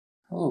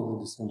Hello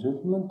ladies and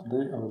gentlemen,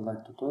 today I would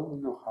like to tell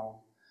you how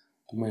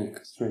to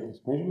make straightness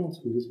measurements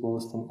with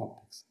Wollaston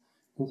optics.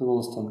 In the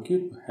Wollaston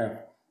kit we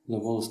have the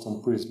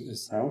Wollaston prism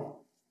itself,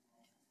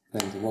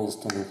 then the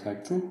Wollaston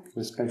reflector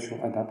with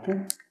special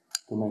adapter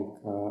to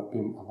make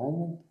beam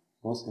alignment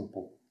more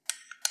simple,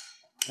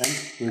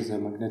 and with a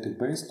magnetic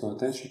base to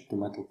attach it to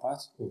metal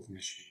parts of the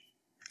machine.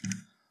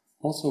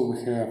 Also we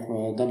have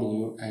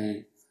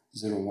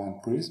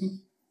WA01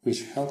 prism,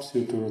 which helps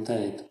you to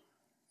rotate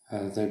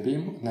the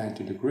beam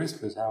 90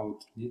 degrees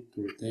without need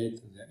to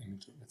rotate the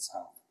emitter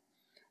itself.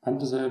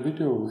 Under the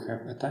video we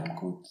have a time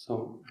code,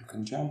 so you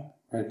can jump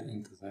right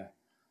into the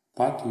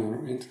part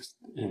you're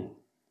interested in.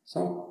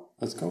 So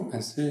let's go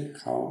and see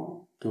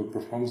how to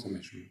perform the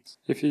measurements.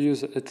 If you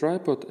use a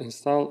tripod,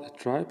 install a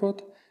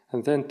tripod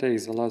and then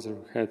take the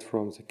laser head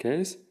from the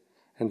case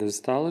and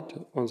install it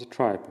on the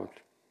tripod.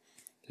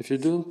 If you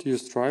don't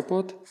use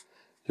tripod,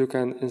 you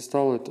can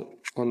install it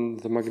on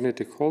the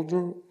magnetic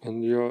holder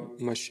on your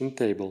machine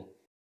table.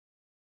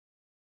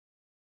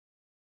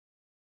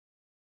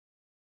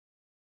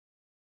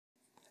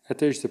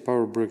 Attach the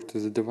power brick to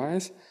the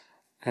device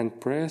and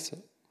press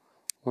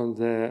on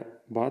the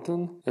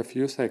button a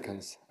few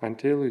seconds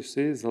until you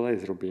see the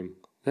laser beam.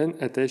 Then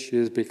attach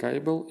USB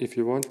cable if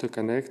you want to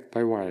connect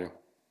by wire.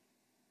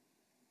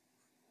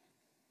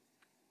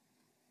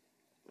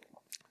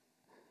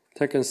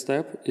 Second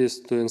step is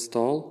to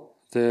install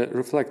the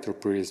reflector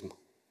prism.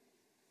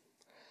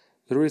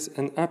 There is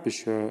an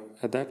aperture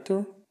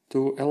adapter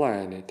to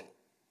align it.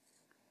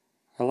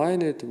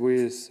 Align it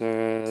with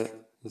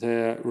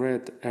the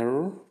red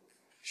arrow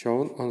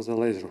shown on the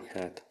laser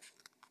head.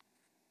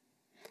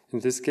 In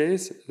this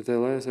case, the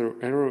laser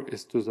arrow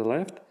is to the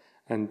left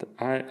and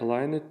I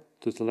align it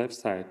to the left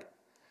side.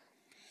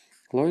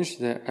 Launch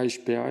the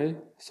HPI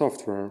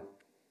software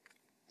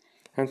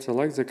and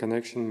select the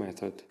connection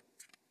method.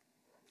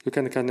 You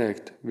can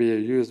connect via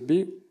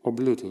USB or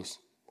Bluetooth.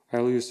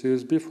 I'll use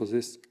USB for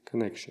this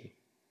connection.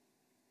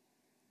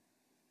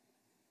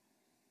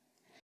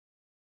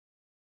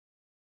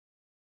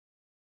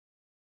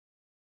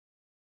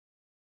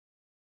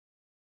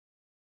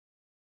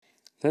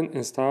 Then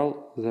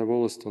install the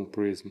Wollaston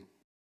prism.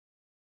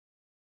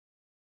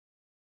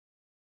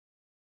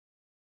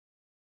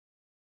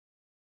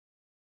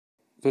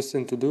 First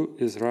thing to do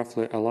is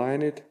roughly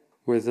align it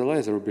with the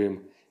laser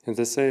beam, in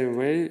the same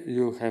way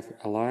you have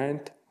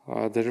aligned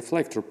the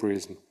reflector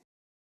prism.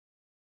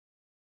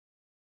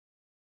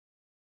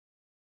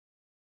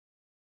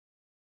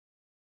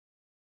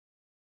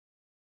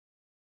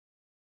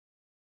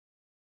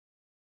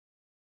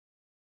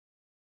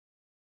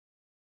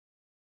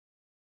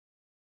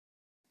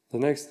 The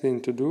next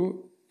thing to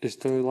do is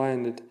to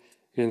align it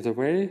in the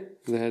way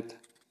that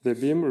the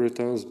beam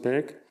returns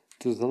back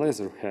to the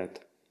laser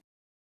head.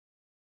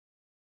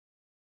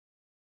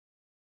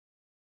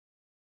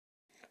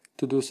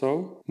 To do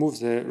so, move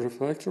the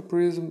reflector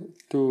prism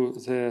to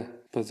the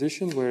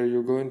position where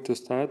you're going to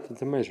start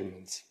the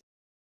measurements.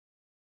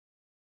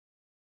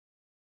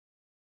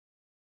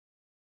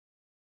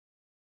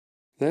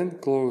 Then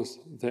close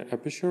the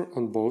aperture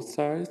on both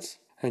sides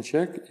and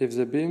check if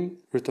the beam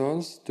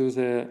returns to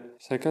the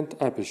second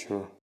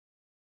aperture.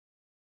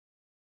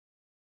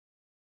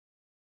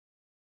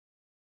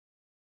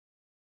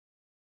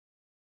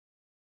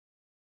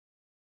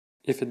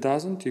 If it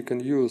doesn't, you can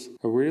use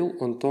a wheel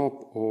on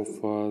top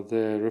of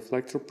the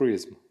reflector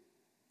prism.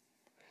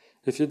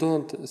 If you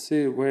don't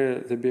see where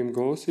the beam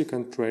goes, you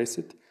can trace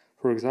it,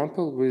 for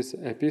example, with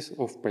a piece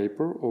of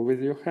paper or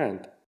with your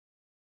hand.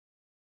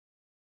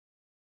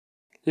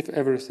 If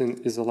everything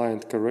is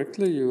aligned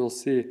correctly, you will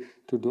see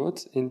two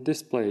dots in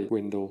display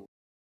window.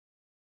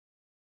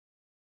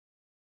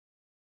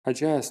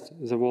 Adjust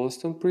the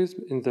Wollaston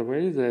prism in the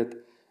way that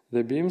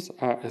the beams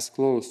are as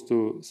close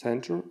to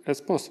center as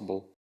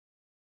possible.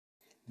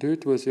 Do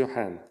it with your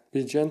hand.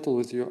 Be gentle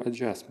with your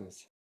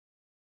adjustments.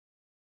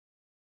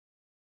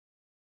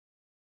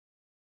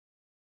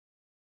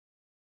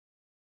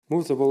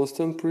 Move the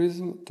Wollaston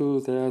prism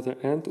to the other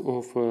end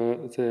of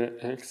the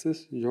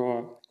axis you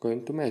are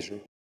going to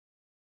measure.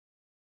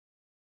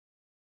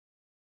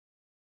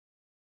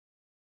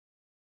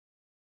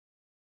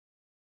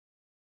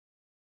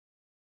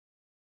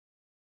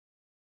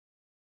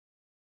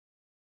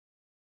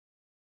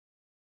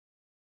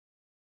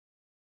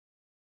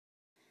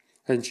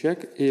 And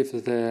check if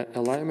the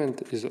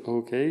alignment is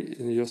okay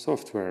in your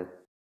software.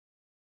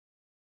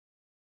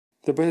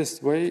 The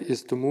best way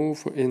is to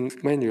move in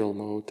manual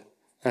mode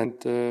and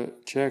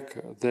check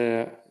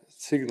the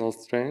signal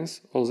strength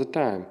all the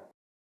time.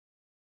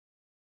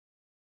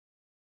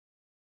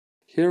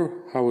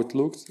 Here how it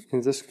looks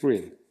in the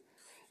screen.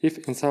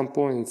 If in some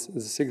points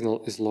the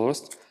signal is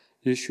lost,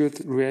 you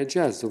should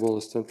readjust the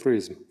Wollaston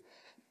prism.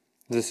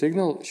 The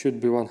signal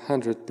should be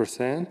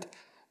 100%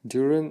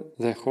 during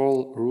the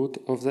whole route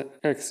of the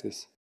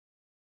axis.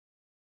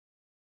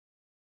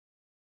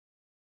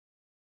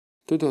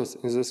 Two dots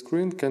in the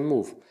screen can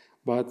move,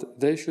 but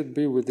they should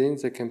be within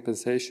the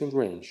compensation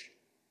range.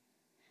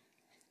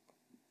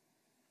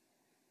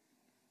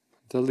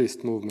 The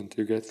least movement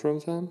you get from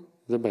them,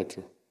 the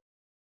better.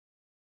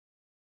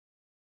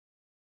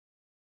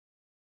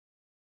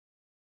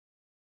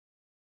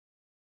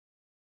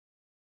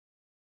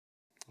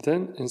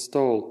 Then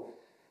install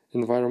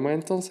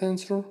environmental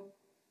sensor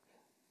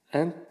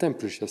and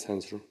temperature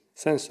sensor.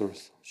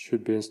 Sensors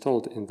should be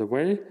installed in the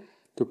way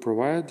to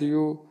provide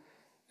you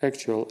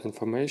actual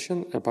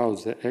information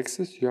about the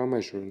axis you are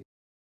measuring.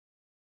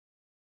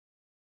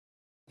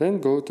 Then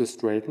go to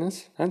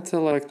straightness and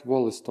select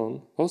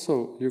Wollaston.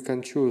 Also, you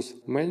can choose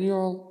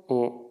manual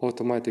or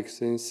automatic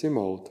CNC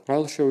mode.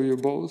 I'll show you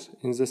both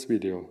in this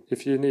video.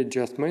 If you need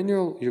just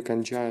manual, you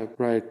can jump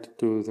right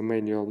to the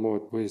manual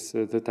mode with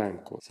the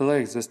timecode.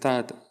 Select the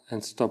start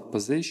and stop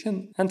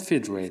position and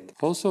feed rate.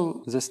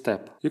 Also the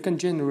step. You can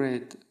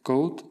generate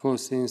code for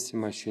CNC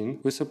machine.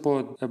 We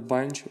support a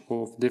bunch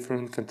of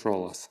different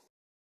controllers.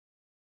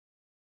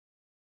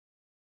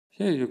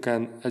 Here you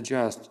can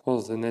adjust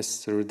all the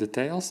necessary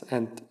details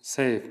and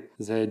save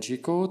the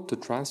G-code to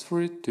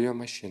transfer it to your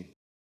machine.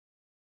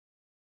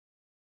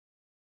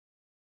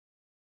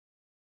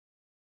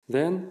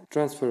 Then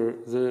transfer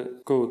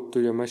the code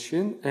to your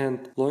machine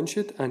and launch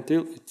it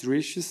until it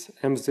reaches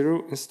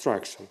M0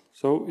 instruction,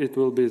 so it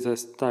will be the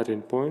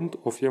starting point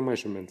of your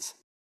measurements.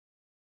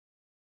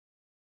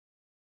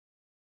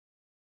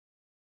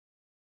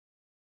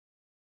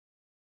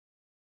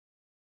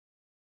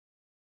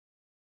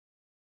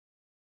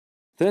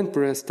 Then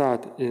press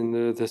start in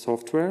the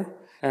software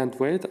and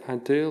wait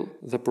until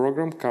the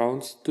program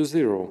counts to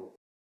 0.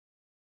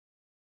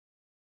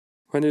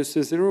 When you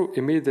see 0,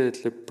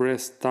 immediately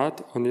press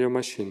start on your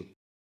machine.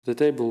 The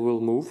table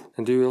will move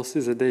and you will see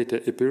the data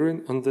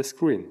appearing on the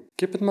screen.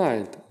 Keep in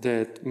mind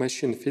that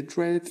machine feed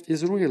rate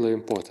is really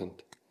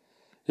important.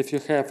 If you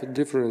have a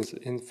difference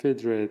in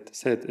feed rate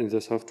set in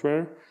the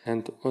software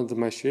and on the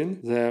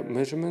machine, the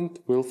measurement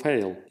will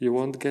fail. You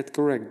won't get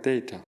correct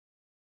data.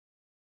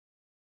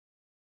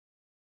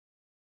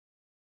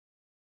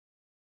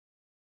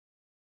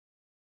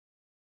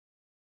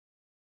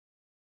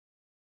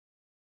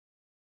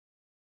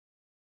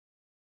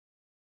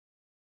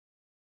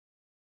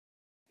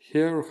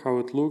 Here how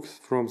it looks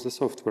from the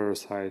software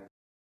side.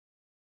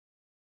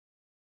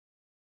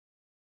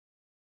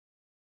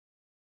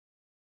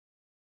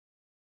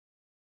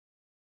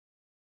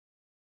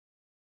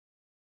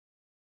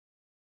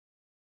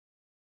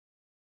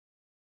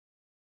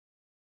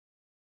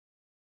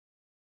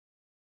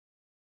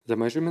 The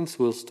measurements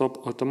will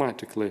stop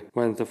automatically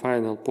when the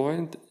final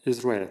point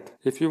is read.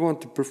 If you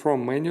want to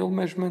perform manual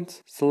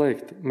measurements,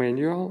 select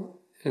Manual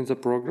in the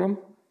program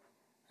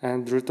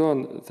and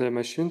return the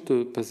machine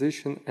to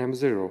position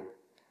M0.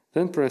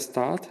 Then press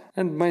Start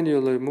and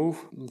manually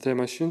move the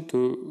machine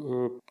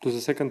to the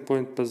second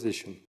point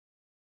position.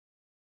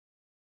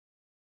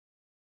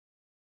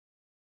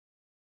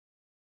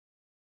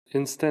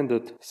 In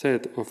standard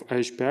set of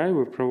HPI,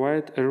 we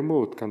provide a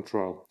remote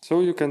control,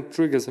 so you can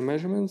trigger the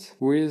measurements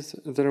with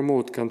the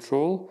remote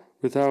control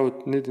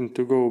without needing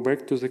to go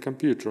back to the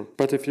computer.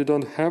 But if you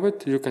don't have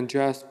it, you can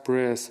just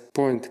press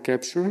point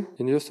capture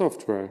in your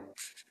software.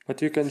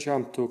 But you can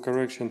jump to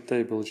correction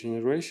table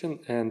generation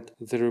and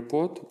the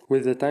report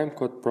with the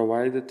timecode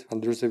provided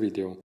under the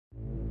video.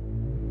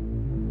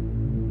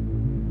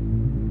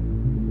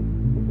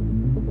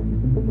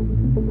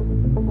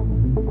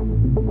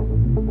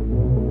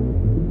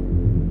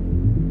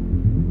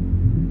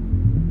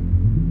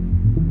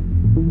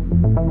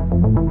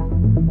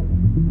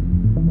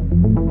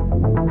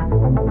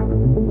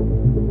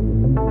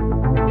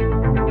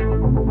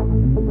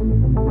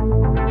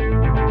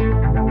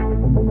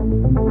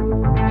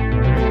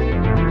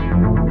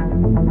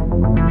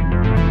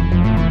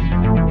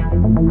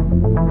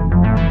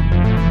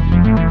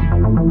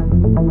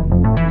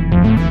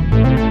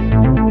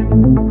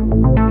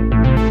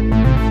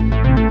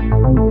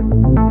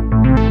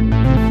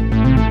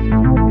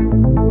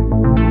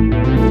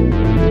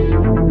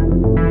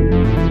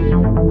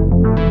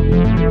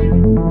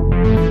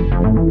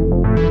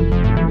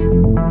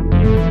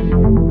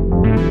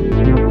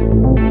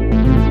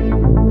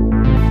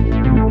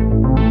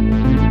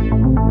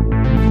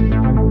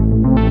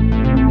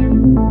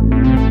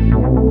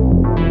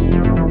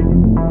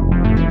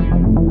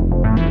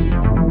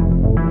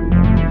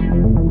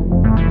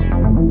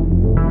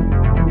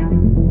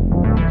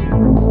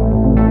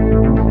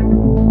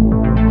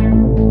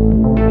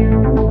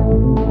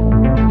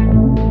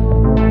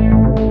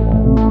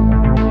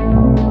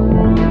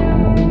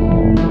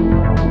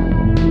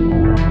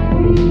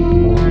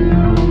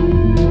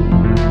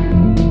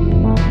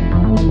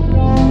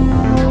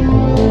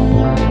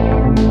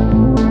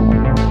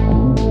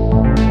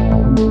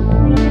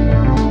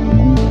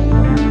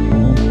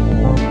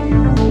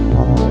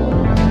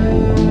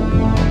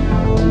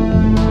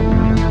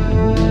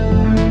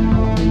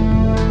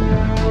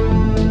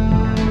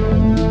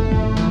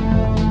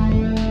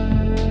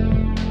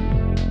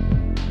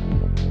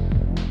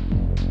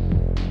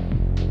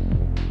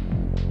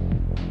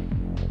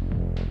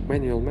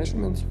 Manual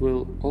measurements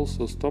will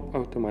also stop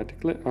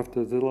automatically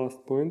after the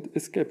last point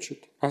is captured.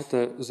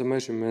 After the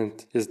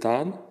measurement is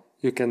done,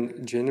 you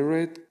can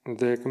generate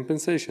the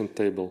compensation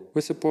table. We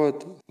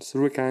support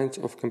 3 kinds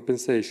of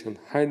compensation: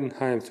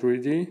 Heidenheim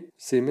 3D,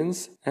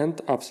 Siemens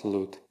and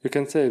Absolute. You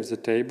can save the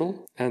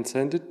table and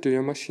send it to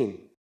your machine.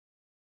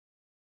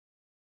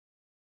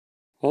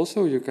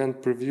 Also, you can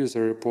preview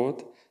the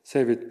report,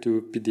 save it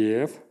to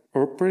PDF,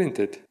 or print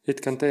it.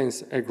 It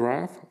contains a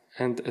graph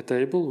and a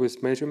table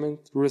with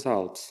measurement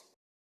results.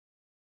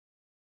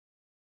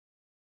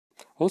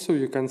 Also,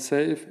 you can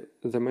save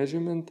the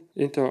measurement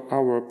into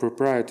our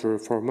proprietary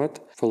format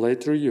for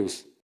later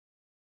use.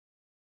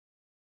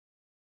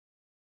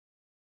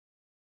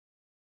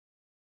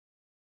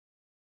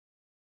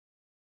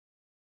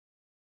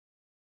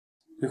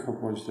 You have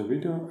watched a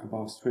video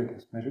about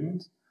straightness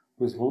measurements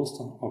with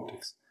Wollaston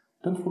optics.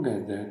 Don't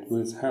forget that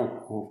with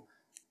help of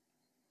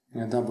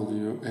a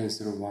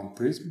WA01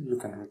 prism you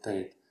can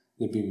rotate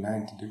the beam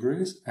 90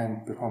 degrees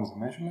and perform the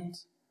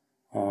measurements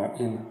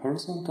in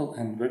horizontal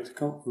and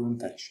vertical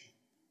orientation.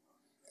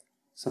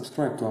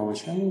 Subscribe to our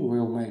channel,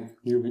 we'll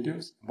make new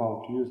videos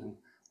about using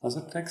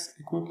laser text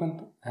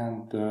equipment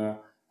and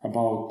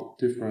about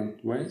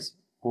different ways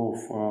of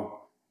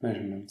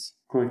measurements.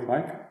 Click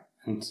like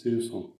and see you soon.